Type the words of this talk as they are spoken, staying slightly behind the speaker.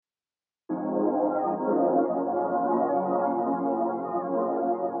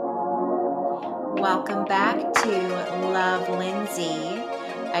Welcome back to Love Lindsay,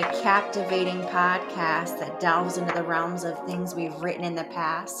 a captivating podcast that delves into the realms of things we've written in the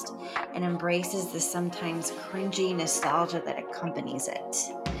past and embraces the sometimes cringy nostalgia that accompanies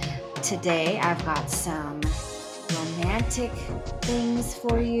it. Today, I've got some romantic things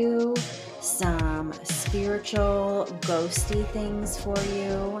for you, some spiritual, ghosty things for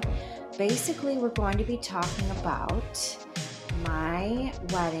you. Basically, we're going to be talking about my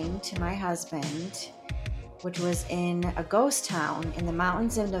wedding to my husband, which was in a ghost town in the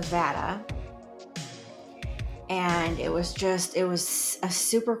mountains of Nevada. And it was a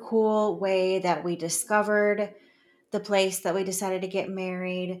super cool way that we discovered the place that we decided to get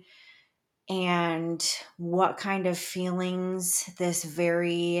married and what kind of feelings this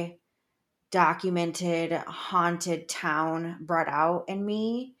very documented haunted town brought out in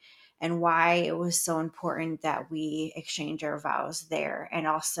me, and why it was so important that we exchange our vows there, and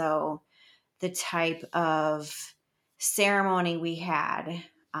also the type of ceremony we had,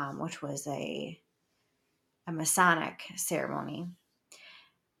 which was a Masonic ceremony.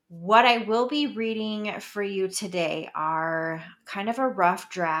 What I will be reading for you today are kind of a rough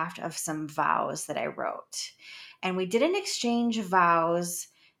draft of some vows that I wrote. And we didn't exchange vows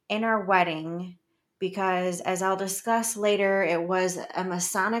in our wedding because, as I'll discuss later, it was a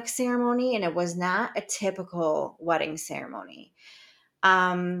Masonic ceremony and it was not a typical wedding ceremony.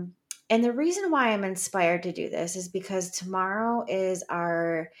 And the reason why I'm inspired to do this is because tomorrow is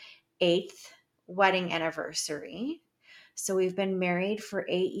our 8th wedding anniversary. So we've been married for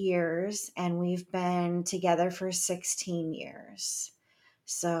 8 years and we've been together for 16 years.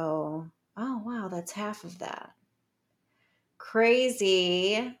 So, oh wow, that's half of that.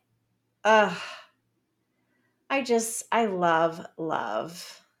 Crazy. Ugh. I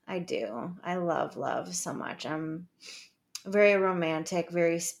love. I do. I love so much. I'm very romantic,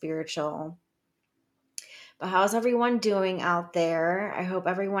 very spiritual. But how's everyone doing out there? I hope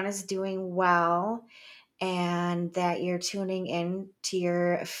everyone is doing well and that you're tuning in to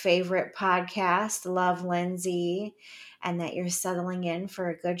your favorite podcast, Love Lindsay, and that you're settling in for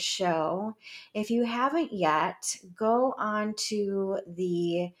a good show. If you haven't yet, go on to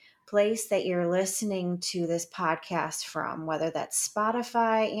the place that you're listening to this podcast from, whether that's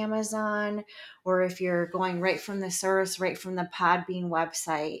Spotify, Amazon, or if you're going right from the source, right from the Podbean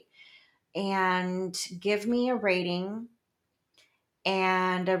website, and give me a rating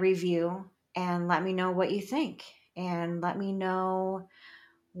and a review and let me know what you think, and let me know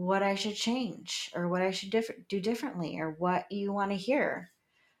what I should change or what I should do differently or what you want to hear.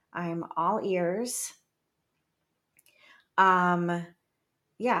 I'm all ears.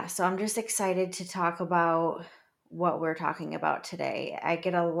 So I'm just excited to talk about what we're talking about today. I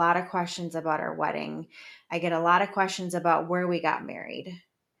get a lot of questions about our wedding. I get a lot of questions about where we got married.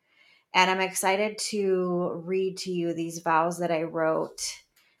 And I'm excited to read to you these vows that I wrote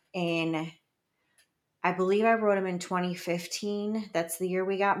I believe I wrote them in 2015. That's the year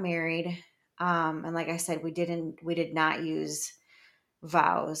we got married. And like I said, we did not use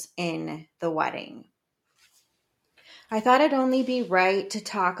vows in the wedding. I thought it'd only be right to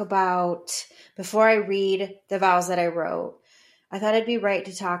talk about, before I read the vows that I wrote, I thought it'd be right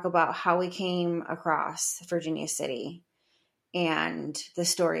to talk about how we came across Virginia City and the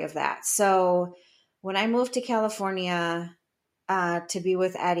story of that. So when I moved to California to be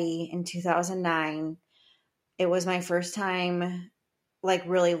with Eddie in 2009, it was my first time like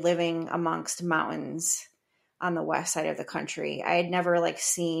really living amongst mountains on the west side of the country. I had never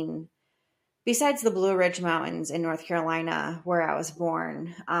seen, besides the Blue Ridge Mountains in North Carolina where I was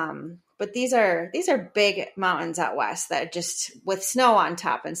born. But these are big mountains out west that just with snow on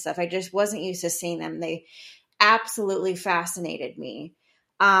top and stuff. I just wasn't used to seeing them. They absolutely fascinated me.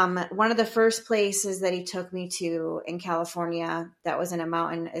 One of the first places that he took me to in California that was in a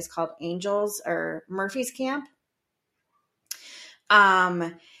mountain is called Angels or Murphy's Camp.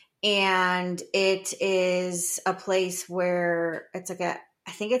 And it is a place where it's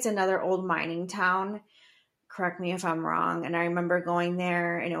I think it's another old mining town. Correct me if I'm wrong. And I remember going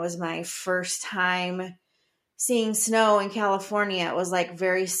there and it was my first time seeing snow in California. It was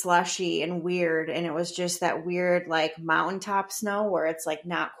very slushy and weird. And it was just that weird, mountaintop snow where it's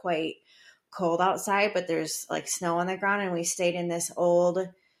not quite cold outside, but there's snow on the ground. And we stayed in this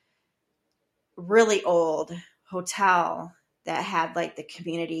really old hotel that had the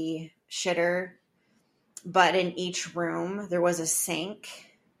community shitter, but in each room there was a sink.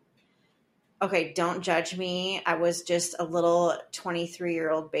 Okay, don't judge me. I was just a little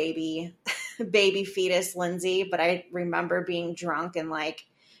 23-year-old baby fetus Lindsay, but I remember being drunk and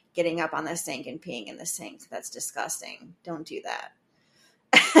getting up on the sink and peeing in the sink. That's disgusting. Don't do that.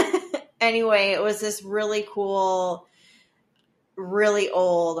 Anyway, it was this really cool, really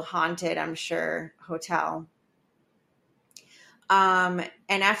old, haunted, I'm sure, hotel. And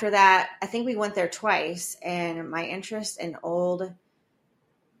after that, I think we went there twice, and my interest in old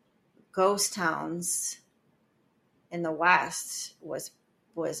ghost towns in the West was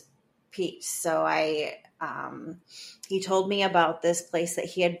peaked. So he told me about this place that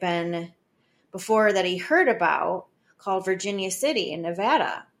he had been before, that he heard about, called Virginia City in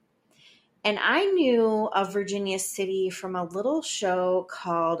Nevada. And I knew of Virginia City from a little show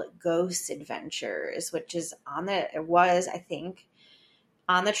called Ghost Adventures, which is it was, I think,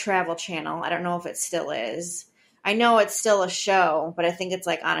 on the Travel Channel. I don't know if it still is. I know it's still a show, but I think it's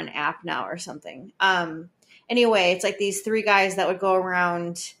like on an app now or something. Anyway, it's like these three guys that would go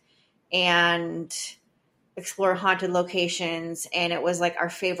around and explore haunted locations. And it was like our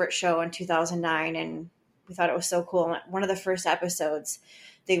favorite show in 2009. And we thought it was so cool. And one of the first episodes,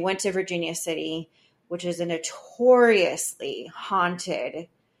 they went to Virginia City, which is a notoriously haunted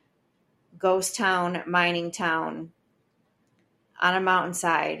ghost town, mining town on a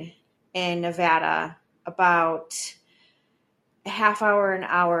mountainside in Nevada, about a half hour, an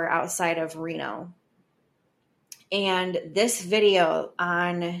hour outside of Reno. And this video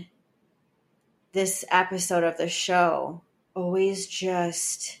on this episode of the show always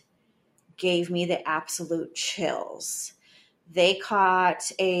just gave me the absolute chills. They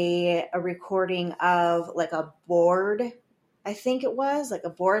caught a recording of like a board, I think it was like a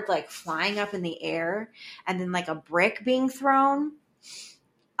board like flying up in the air, and then like a brick being thrown.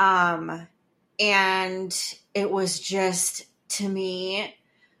 And it was just, to me,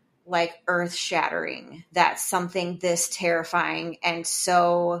 like earth shattering that something this terrifying and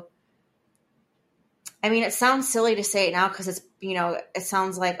so, I mean, it sounds silly to say it now because it's, it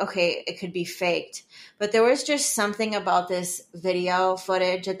sounds like, okay, it could be faked. But there was just something about this video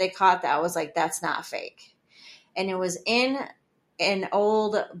footage that they caught that was like, that's not fake. And it was in an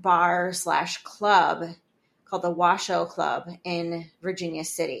old bar / club called the Washoe Club in Virginia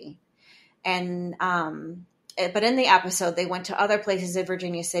City. And, but in the episode, they went to other places in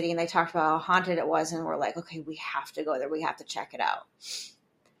Virginia City and they talked about how haunted it was. And we're like, okay, we have to go there. We have to check it out.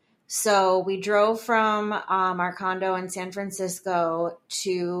 So we drove from our condo in San Francisco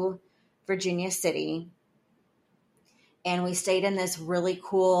to Virginia City, and we stayed in this really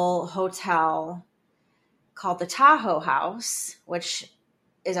cool hotel called the Tahoe House, which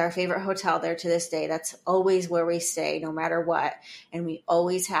is our favorite hotel there to this day. That's always where we stay, no matter what, and we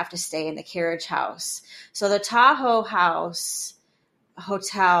always have to stay in the carriage house. So the Tahoe House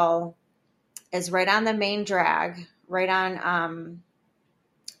Hotel is right on the main drag, right on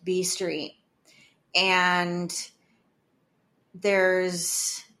B Street, and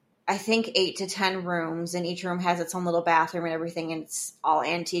there's, I think, 8 to 10 rooms, and each room has its own little bathroom and everything, and it's all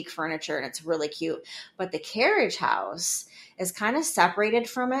antique furniture, and it's really cute. But the carriage house is kind of separated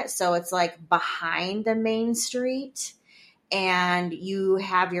from it, so it's like behind the main street, and you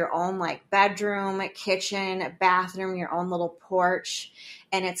have your own like bedroom, kitchen, bathroom, your own little porch,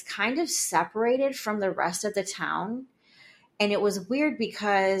 and it's kind of separated from the rest of the town. And it was weird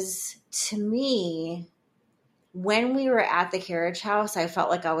because, to me, when we were at the carriage house, I felt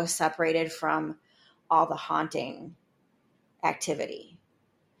like I was separated from all the haunting activity.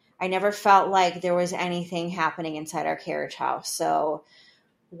 I never felt like there was anything happening inside our carriage house. So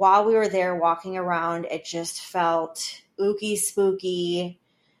while we were there walking around, it just felt ooky spooky.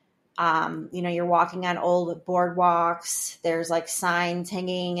 You're walking on old boardwalks. There's like signs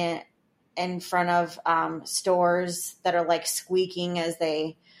hanging in front of stores that are like squeaking as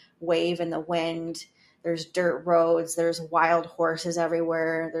they wave in the wind. There's dirt roads. There's wild horses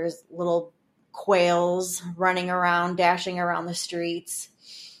everywhere. There's little quails running around, dashing around the streets.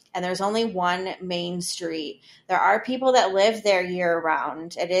 And there's only one main street. There are people that live there year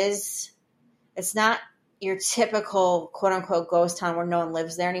round. It's not your typical quote unquote ghost town where no one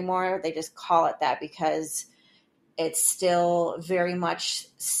lives there anymore. They just call it that because it's still very much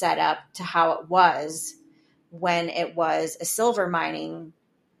set up to how it was when it was a silver mining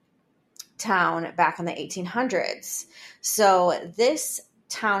town back in the 1800s. So this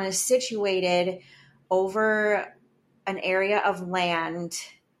town is situated over an area of land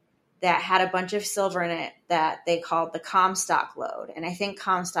that had a bunch of silver in it that they called the Comstock Lode. And I think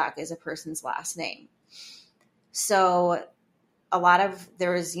Comstock is a person's last name. So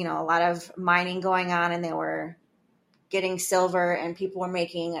there was a lot of mining going on, and they were getting silver, and people were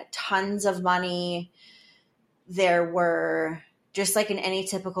making tons of money. There were, just like in any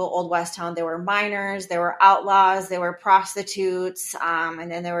typical Old West town, there were miners, there were outlaws, there were prostitutes,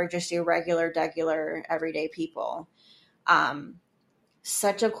 and then there were just your regular, degular, everyday people.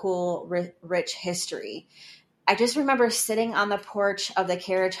 such a cool, rich history. I just remember sitting on the porch of the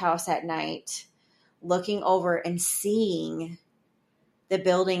carriage house at night, looking over and seeing the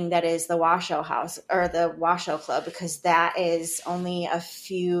building that is the Washoe House or the Washoe Club, because that is only a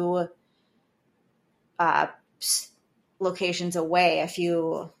few uh, locations away, a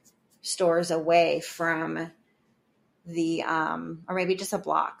few stores away from the or maybe just a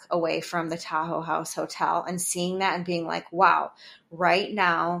block away from the Tahoe House Hotel, and seeing that and being like, wow, right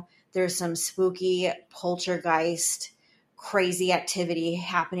now there's some spooky poltergeist crazy activity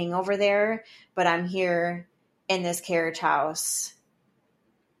happening over there, but I'm here in this carriage house.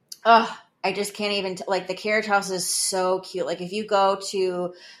 Oh, I just can't even like, the carriage house is so cute. Like, if you go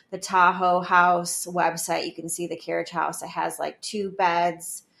to the Tahoe House website, you can see the carriage house. It has like 2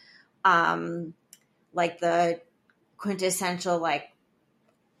 beds, like the quintessential like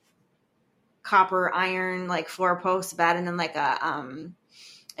copper iron like 4-post bed, and then like a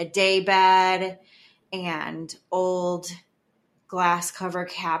day bed, and old glass cover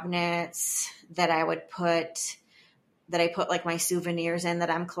cabinets that I put like my souvenirs in that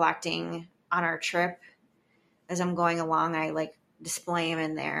I'm collecting on our trip. As I'm going along, I like display them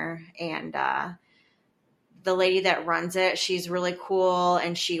in there. And the lady that runs it, she's really cool,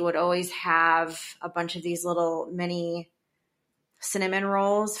 and she would always have a bunch of these little mini cinnamon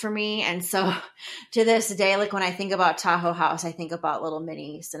rolls for me. And so to this day, like when I think about Tahoe House, I think about little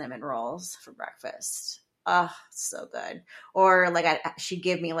mini cinnamon rolls for breakfast. Oh, so good. Or like she'd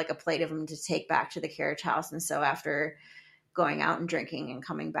give me like a plate of them to take back to the carriage house. And so after going out and drinking and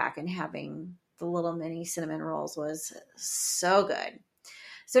coming back and having the little mini cinnamon rolls was so good.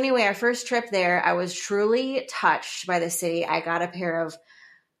 So anyway, our first trip there, I was truly touched by the city. I got a pair of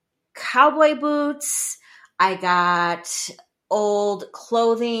cowboy boots. I got old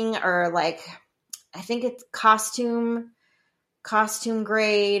clothing, or like, I think it's costume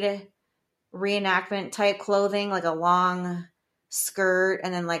grade reenactment type clothing, like a long skirt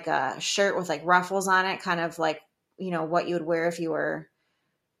and then like a shirt with like ruffles on it, kind of like, what you would wear if you were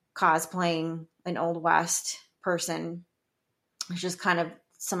cosplaying an Old West person. It's just kind of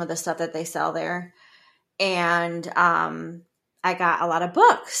some of the stuff that they sell there. And I got a lot of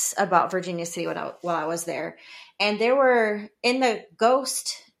books about Virginia City while I was there. And there were, in the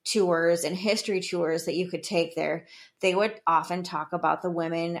ghost tours and history tours that you could take there, they would often talk about the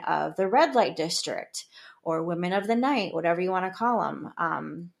women of the red light district, or women of the night, whatever you want to call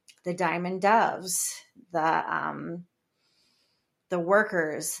them. The Diamond Doves, the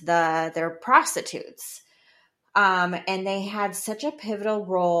workers, their prostitutes. And they had such a pivotal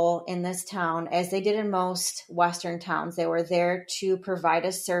role in this town, as they did in most Western towns. They were there to provide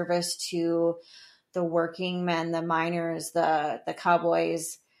a service to the working men, the miners, the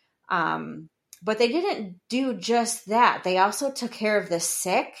cowboys. But they didn't do just that. They also took care of the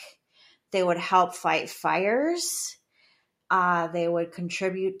sick. They would help fight fires. They would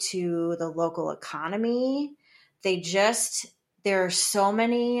contribute to the local economy. There are so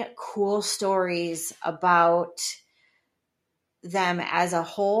many cool stories about them as a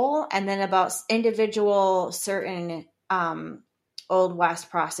whole, and then about individual certain Old West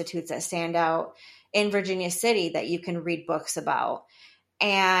prostitutes that stand out in Virginia City that you can read books about.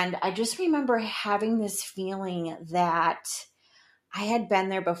 And I just remember having this feeling that I had been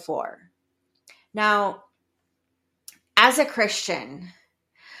there before. Now, as a Christian,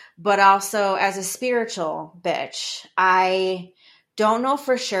 but also as a spiritual bitch, I don't know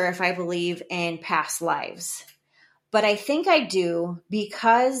for sure if I believe in past lives, but I think I do,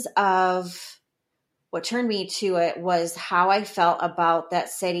 because of what turned me to it was how I felt about that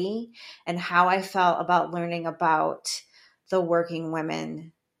city and how I felt about learning about the working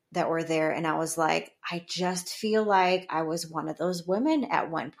women that were there. And I was like, I just feel like I was one of those women at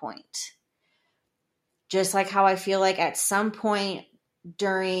one point. Just like how I feel like at some point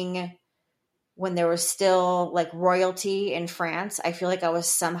during when there was still like royalty in France, I feel like I was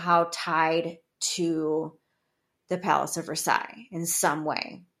somehow tied to the Palace of Versailles in some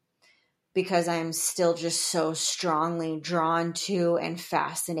way, because I'm still just so strongly drawn to and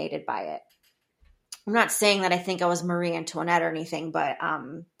fascinated by it. I'm not saying that I think I was Marie Antoinette or anything, but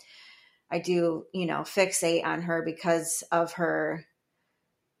I do, fixate on her because of her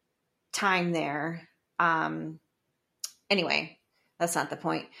time there. Anyway, that's not the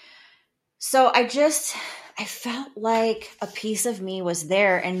point. So I felt like a piece of me was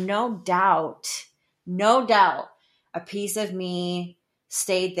there, and no doubt, a piece of me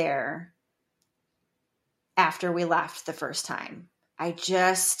stayed there after we left the first time. I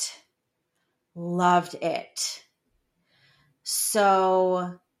just loved it.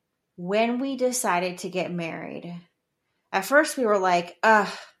 So when we decided to get married, at first we were like, well,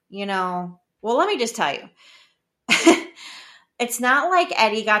 let me just tell you. It's not like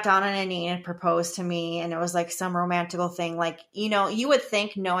Eddie got down on a knee and proposed to me and it was like some romantical thing. Like, you would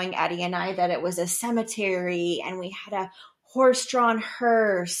think, knowing Eddie and I, that it was a cemetery and we had a horse-drawn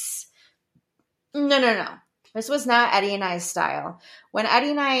hearse. No. This was not Eddie and I's style. When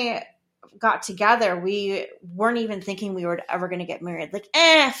Eddie and I got together, we weren't even thinking we were ever going to get married. Like,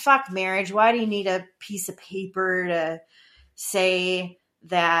 fuck marriage. Why do you need a piece of paper to say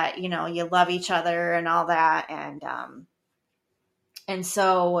that, you love each other and all that? And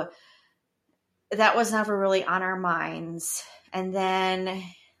so that was never really on our minds. And then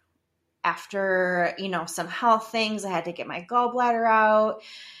after, some health things, I had to get my gallbladder out,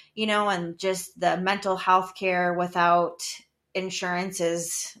 and just the mental health care without insurance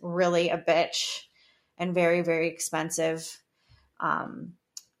is really a bitch and very, very expensive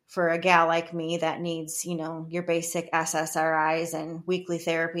for a gal like me that needs, your basic SSRIs and weekly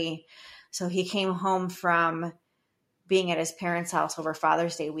therapy. So he came home from being at his parents' house over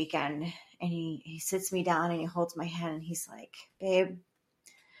Father's Day weekend, and he sits me down and he holds my hand and he's like, babe,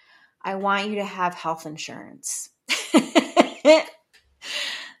 I want you to have health insurance.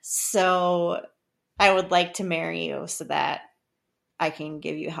 So I would like to marry you so that I can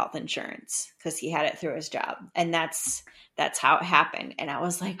give you health insurance, because he had it through his job. And that's how it happened. And I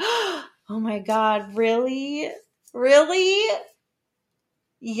was like, oh my God, really? Really?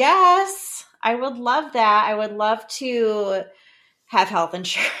 Yes, I would love that. I would love to have health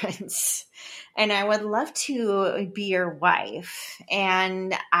insurance and I would love to be your wife.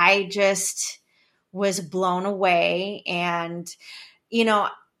 And I just was blown away. And,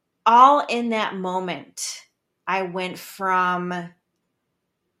 all in that moment, I went from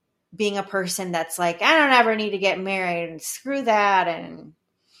being a person that's like, I don't ever need to get married and screw that. And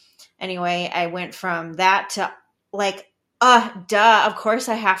anyway, I went from that to like, duh, of course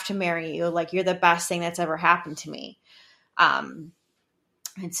I have to marry you. Like, you're the best thing that's ever happened to me.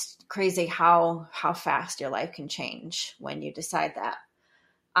 It's crazy how fast your life can change when you decide that.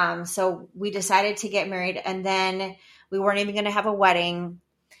 So we decided to get married, and then we weren't even going to have a wedding.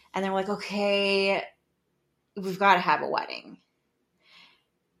 And then we're like, okay, we've got to have a wedding.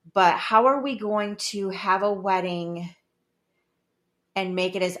 But how are we going to have a wedding and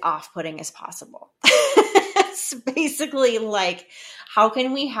make it as off-putting as possible? It's basically like, how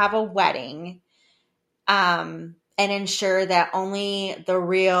can we have a wedding and ensure that only the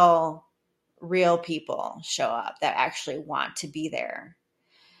real people show up that actually want to be there?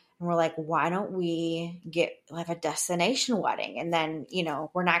 And we're like, why don't we get like a destination wedding? And then,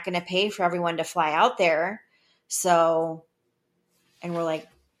 we're not going to pay for everyone to fly out there. So, and we're like,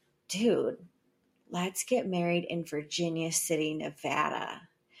 dude, let's get married in Virginia City, Nevada.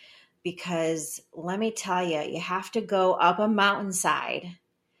 Because let me tell you, you have to go up a mountainside.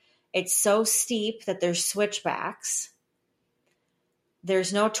 It's so steep that there's switchbacks.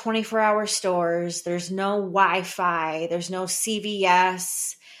 There's no 24-hour stores. There's no Wi-Fi. There's no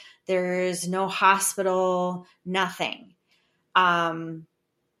CVS. There's no hospital, nothing. And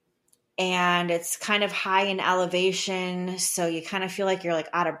it's kind of high in elevation, so you kind of feel like you're like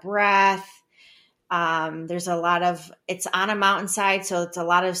out of breath. There's it's on a mountainside, so it's a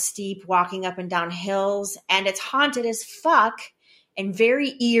lot of steep walking up and down hills, and it's haunted as fuck and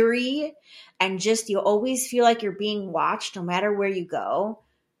very eerie, and just, you always feel like you're being watched no matter where you go.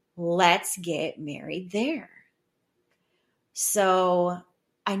 Let's get married there. So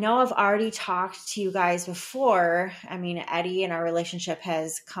I know I've already talked to you guys before. I mean, Eddie and our relationship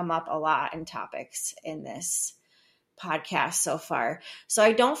has come up a lot in topics in this podcast so far. So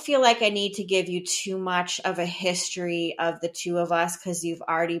I don't feel like I need to give you too much of a history of the two of us, because you've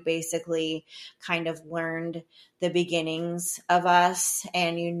already basically kind of learned the beginnings of us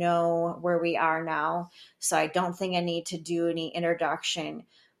and you know where we are now. So I don't think I need to do any introduction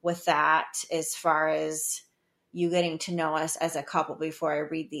with that as far as you getting to know us as a couple before I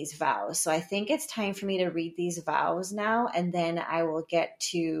read these vows. So I think it's time for me to read these vows now, and then I will get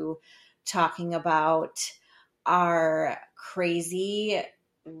to talking about our crazy,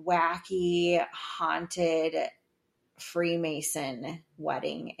 wacky, haunted Freemason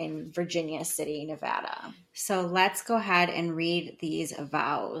wedding in Virginia City, Nevada. So let's go ahead and read these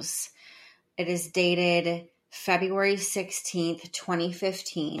vows. It is dated February 16th,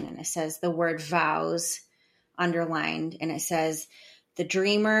 2015, and it says the word vows underlined, and it says the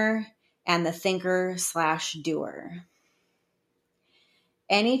dreamer and the thinker/doer.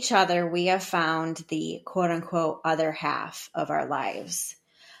 In each other, we have found the quote-unquote other half of our lives.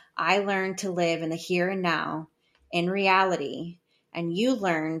 I learned to live in the here and now, in reality, and you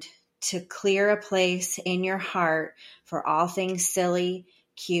learned to clear a place in your heart for all things silly,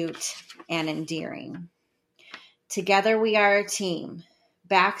 cute, and endearing. Together we are a team,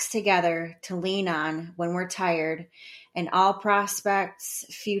 backs together to lean on when we're tired, and all prospects,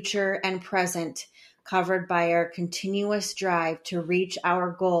 future and present, covered by our continuous drive to reach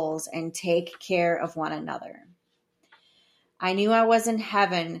our goals and take care of one another. I knew I was in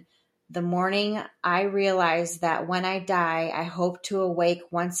heaven the morning I realized that when I die, I hope to awake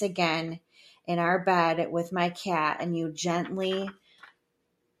once again in our bed with my cat and you gently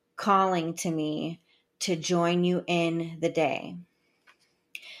calling to me to join you in the day.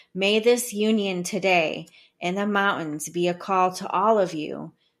 May this union today in the mountains be a call to all of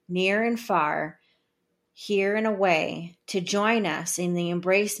you, near and far, here and away, to join us in the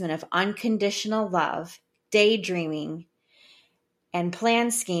embracement of unconditional love, daydreaming, and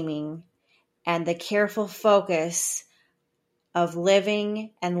plan scheming, and the careful focus of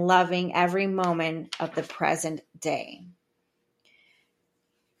living and loving every moment of the present day.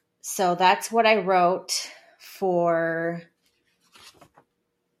 So that's what I wrote for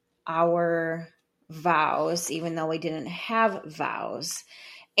our vows, even though we didn't have vows.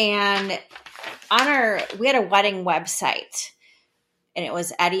 And we had a wedding website, and it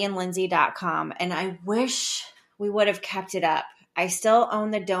was eddieandlindsay.com. And I wish we would have kept it up. I still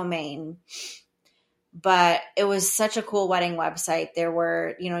own the domain, but it was such a cool wedding website. There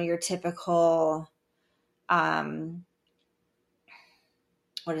were, your typical, what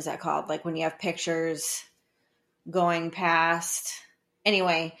is that called? Like when you have pictures going past.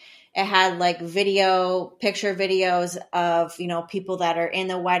 Anyway, it had like picture videos of, people that are in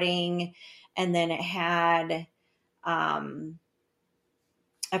the wedding. And then it had a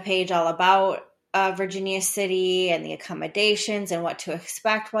page all about Virginia City and the accommodations and what to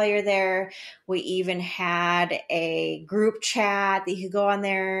expect while you're there. We even had a group chat that you could go on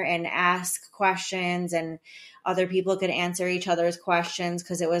there and ask questions, and other people could answer each other's questions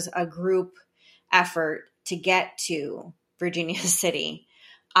because it was a group effort to get to Virginia City.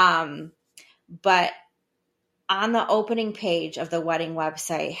 But on the opening page of the wedding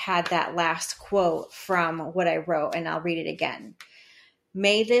website had that last quote from what I wrote, and I'll read it again.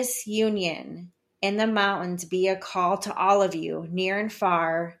 May this union in the mountains be a call to all of you, near and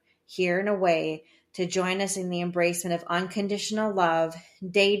far, here and away, to join us in the embracement of unconditional love,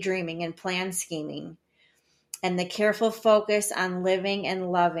 daydreaming and plan scheming, and the careful focus on living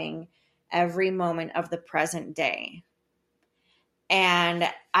and loving every moment of the present day. And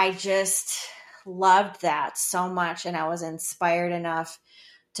I just loved that so much, and I was inspired enough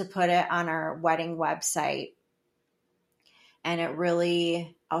to put it on our wedding website. And it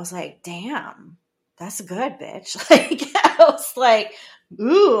really, I was like, damn, that's good, bitch. Like, I was like,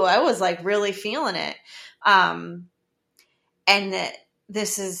 ooh, I was like really feeling it. And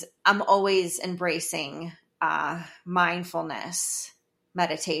I'm always embracing mindfulness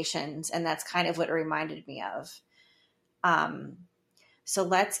meditations. And that's kind of what it reminded me of. So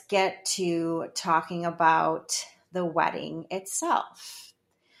let's get to talking about the wedding itself.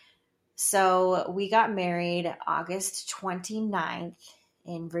 So we got married August 29th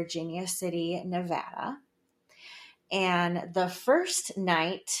in Virginia City, Nevada. And the first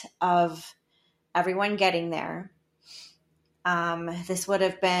night of everyone getting there, this would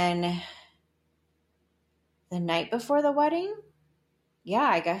have been the night before the wedding? Yeah,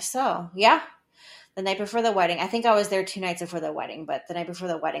 I guess so. Yeah, the night before the wedding. I think I was there 2 nights before the wedding, but the night before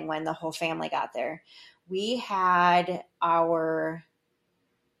the wedding when the whole family got there, we had our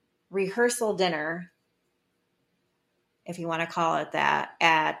rehearsal dinner, if you want to call it that,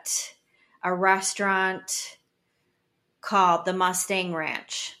 at a restaurant called the Mustang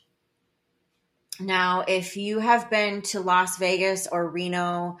Ranch. Now, if you have been to Las Vegas or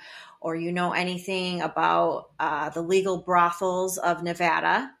Reno, or you know anything about the legal brothels of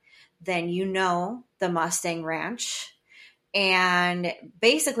Nevada, then you know the Mustang Ranch. And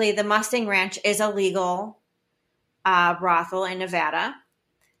basically, the Mustang Ranch is a legal brothel in Nevada.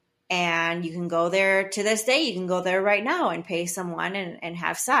 And you can go there to this day. You can go there right now and pay someone and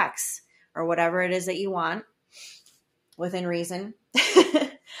have sex or whatever it is that you want within reason.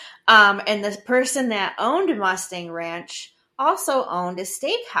 And the person that owned Mustang Ranch also owned a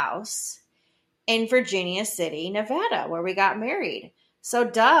steakhouse in Virginia City, Nevada, where we got married. So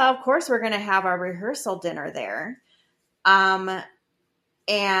of course we're going to have our rehearsal dinner there. And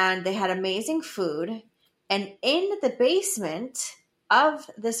they had amazing food. And in the basement of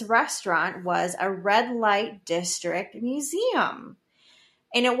this restaurant was a red light district museum.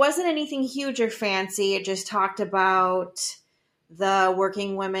 And it wasn't anything huge or fancy. It just talked about the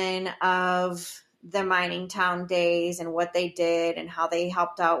working women of the mining town days and what they did and how they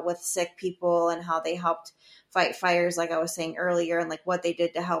helped out with sick people and how they helped fight fires, like I was saying earlier, and like what they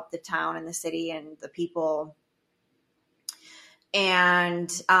did to help the town and the city and the people.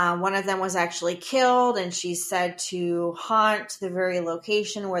 And one of them was actually killed, and she's said to haunt the very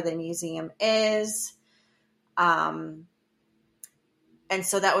location where the museum is. And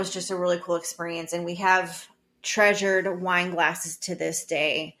so that was just a really cool experience. And we have treasured wine glasses to this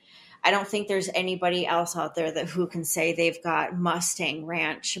day. I don't think there's anybody else out there who can say they've got Mustang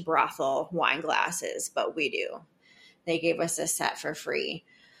Ranch brothel wine glasses, but we do. They gave us a set for free.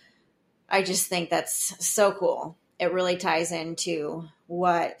 I just think that's so cool. It really ties into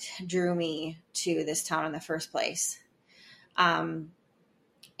what drew me to this town in the first place. And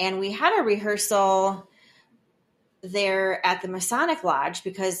we had a rehearsal there at the Masonic Lodge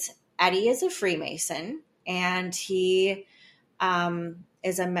because Eddie is a Freemason, and he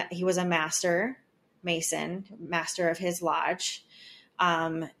was a master Mason, master of his lodge.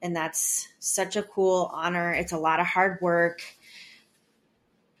 And that's such a cool honor. It's a lot of hard work.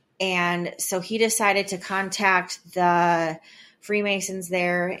 And so he decided to contact the Freemasons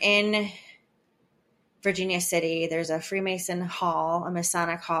there in Virginia City. There's a Freemason hall, a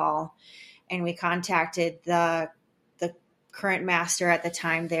Masonic hall. And we contacted the current master at the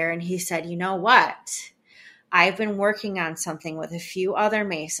time there. And he said, you know what? I've been working on something with a few other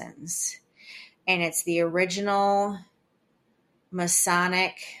Masons. And it's the original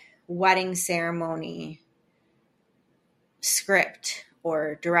Masonic wedding ceremony script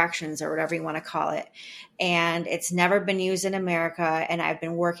or directions or whatever you want to call it. And it's never been used in America. And I've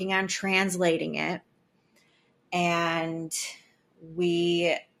been working on translating it. And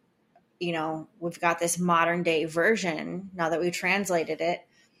we've got this modern day version now that we've translated it.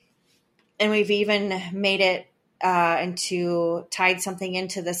 And we've even made it tied something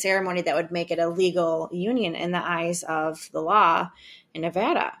into the ceremony that would make it a legal union in the eyes of the law in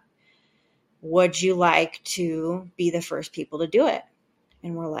Nevada. Would you like to be the first people to do it?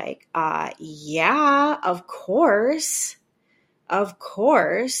 And we're like, yeah, of course. Of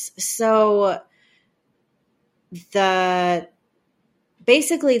course. So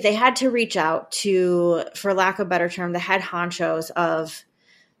basically they had to reach out to, for lack of a better term, the head honchos of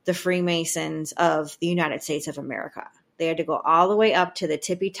the Freemasons of the United States of America. They had to go all the way up to the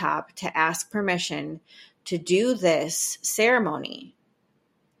tippy top to ask permission to do this ceremony.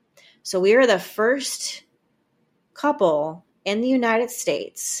 So we were the first couple in the United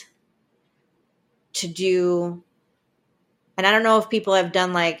States to do, and I don't know if people have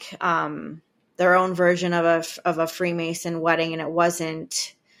done like their own version of a Freemason wedding and it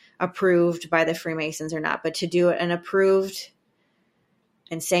wasn't approved by the Freemasons or not, but to do an approved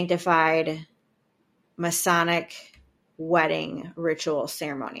and sanctified Masonic wedding ritual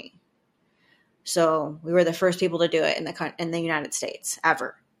ceremony. So we were the first people to do it in the United States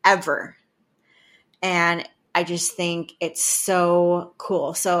ever. And I just think it's so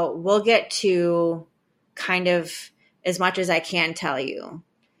cool. So we'll get to kind of as much as I can tell you,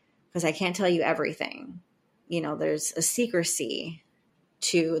 because I can't tell you everything. There's a secrecy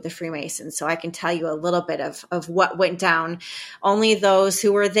to the Freemasons. So I can tell you a little bit of what went down. Only those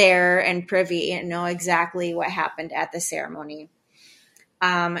who were there and privy know exactly what happened at the ceremony.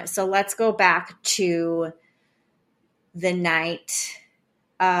 So let's go back to the night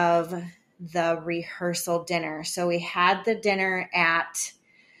of the rehearsal dinner. So we had the dinner at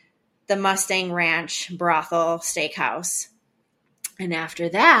the Mustang Ranch Brothel Steakhouse. And after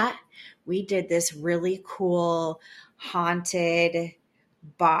that, we did this really cool haunted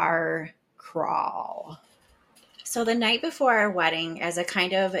bar crawl. So the night before our wedding, as a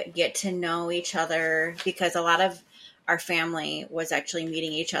kind of get to know each other, because a lot of our family was actually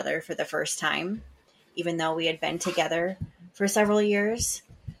meeting each other for the first time, even though we had been together for several years.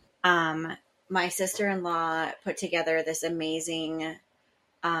 My sister-in-law put together this amazing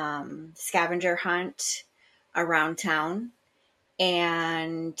scavenger hunt around town.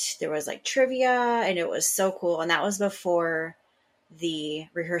 And there was like trivia and it was so cool. And that was before the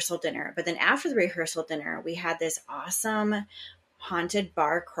rehearsal dinner. But then after the rehearsal dinner, we had this awesome haunted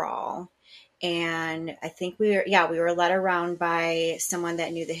bar crawl. And I think we were led around by someone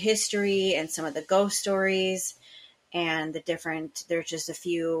that knew the history and some of the ghost stories and there's just a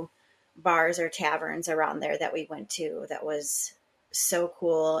few bars or taverns around there that we went to that was so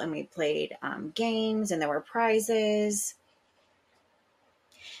cool. And we played games and there were prizes.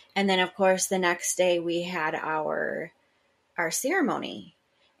 And then, of course, the next day we had our ceremony.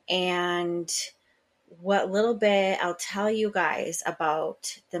 And what little bit I'll tell you guys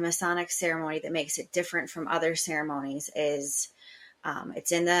about the Masonic ceremony that makes it different from other ceremonies is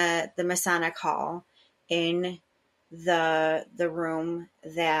It's in the Masonic Hall in the room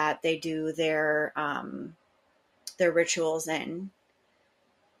that they do their rituals in.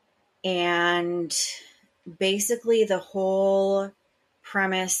 And basically the whole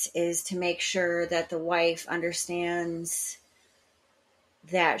premise is to make sure that the wife understands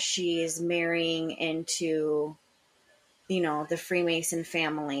that she is marrying into, the Freemason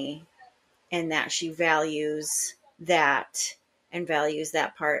family, and that she values that and values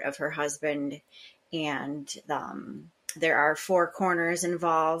that part of her husband. And there are four corners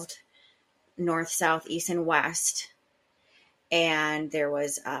involved: north, south, east, and west. And there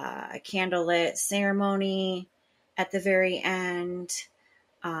was a candlelit ceremony at the very end.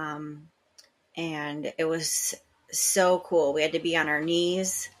 And it was so cool. We had to be on our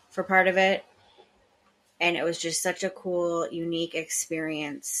knees for part of it. And it was just such a cool, unique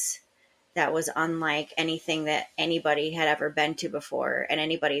experience that was unlike anything that anybody had ever been to before, and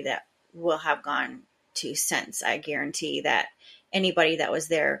anybody that will have gone to since. I guarantee that anybody that was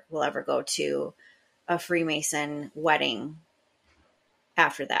there will ever go to a Freemason wedding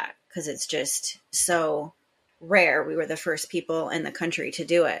after that, because it's just so rare. We were the first people in the country to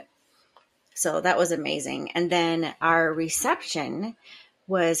do it. So that was amazing. And then our reception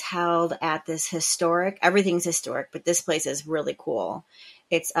was held at this everything's historic, but this place is really cool.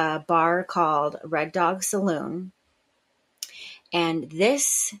 It's a bar called Red Dog Saloon. And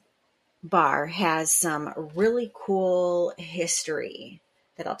this bar has some really cool history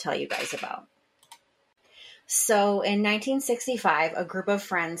that I'll tell you guys about. So in 1965, a group of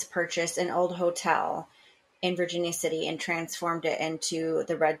friends purchased an old hotel in Virginia City and transformed it into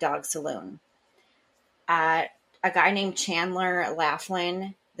the Red Dog Saloon. A guy named Chandler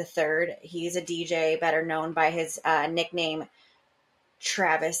Laughlin III, he's a DJ better known by his nickname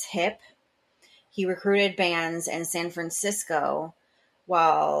Travis Hip. He recruited bands in San Francisco,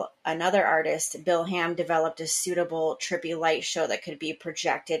 while another artist, Bill Ham, developed a suitable trippy light show that could be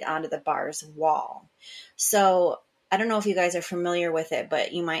projected onto the bar's wall. So I don't know if you guys are familiar with it,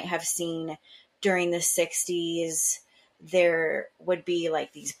 but you might have seen during the 60s, there would be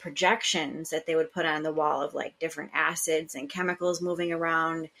like these projections that they would put on the wall of like different acids and chemicals moving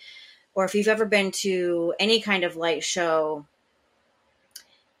around. Or if you've ever been to any kind of light show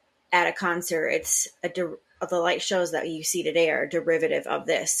at a concert, it's the light shows that you see today are a derivative of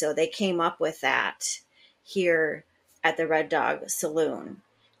this. So they came up with that here at the Red Dog Saloon.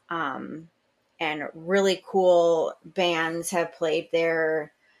 And really cool bands have played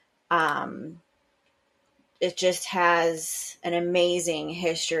there. It just has an amazing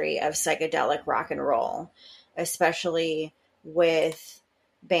history of psychedelic rock and roll, especially with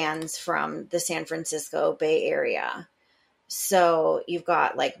bands from the San Francisco Bay Area. So you've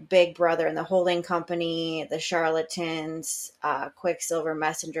got like Big Brother and the Holding Company, the Charlatans, Quicksilver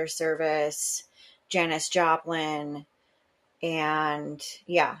Messenger Service, Janis Joplin. And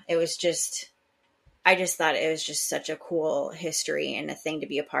yeah, I just thought it was just such a cool history and a thing to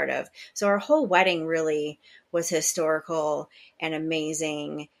be a part of. So our whole wedding really was historical and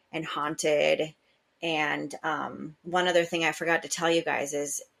amazing and haunted. And one other thing I forgot to tell you guys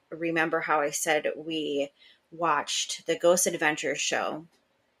is, remember how I said we watched the Ghost Adventures show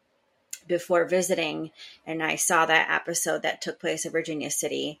before visiting, and I saw that episode that took place in Virginia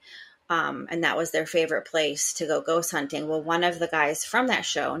City. And that was their favorite place to go ghost hunting. Well, one of the guys from that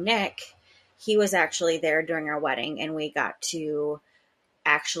show, Nick, he was actually there during our wedding, and we got to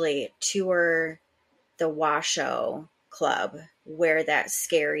actually tour the Washoe Club where that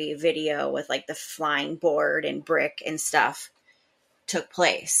scary video with like the flying board and brick and stuff took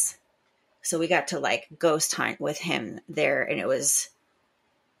place. So we got to like ghost hunt with him there, and it was,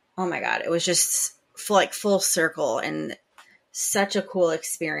 oh my God, it was just full circle and such a cool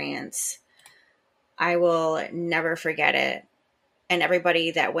experience. I will never forget it. And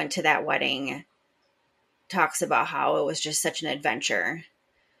everybody that went to that wedding talks about how it was just such an adventure.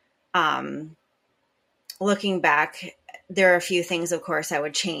 Looking back, there are a few things, of course, I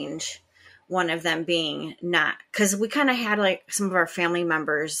would change. One of them being because we kind of had like some of our family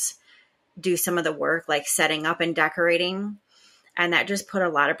members do some of the work, like setting up and decorating. And that just put a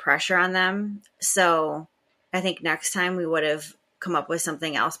lot of pressure on them. So I think next time we would have come up with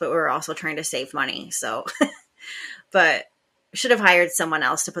something else, but we were also trying to save money. So, but should have hired someone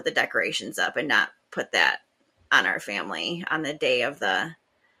else to put the decorations up and not put that on our family on the day of the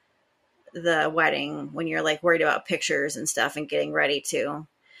wedding, when you're like worried about pictures and stuff and getting ready to.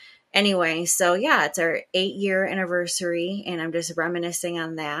 Anyway, so yeah, it's our 8-year anniversary, and I'm just reminiscing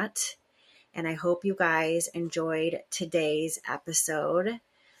on that. And I hope you guys enjoyed today's episode.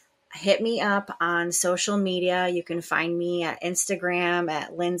 hit me up on social media. You can find me at Instagram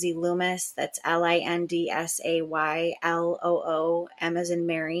at Lindsay Loomis. That's LindsayLoo, M as in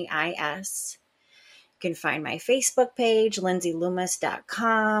Mary, IS. You can find my Facebook page,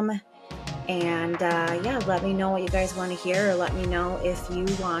 lindsayloomis.com. And let me know what you guys want to hear, or let me know if you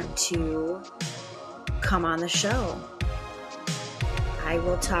want to come on the show. I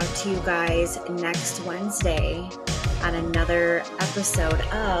will talk to you guys next Wednesday on another episode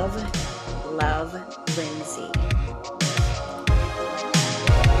of Love Lindsay.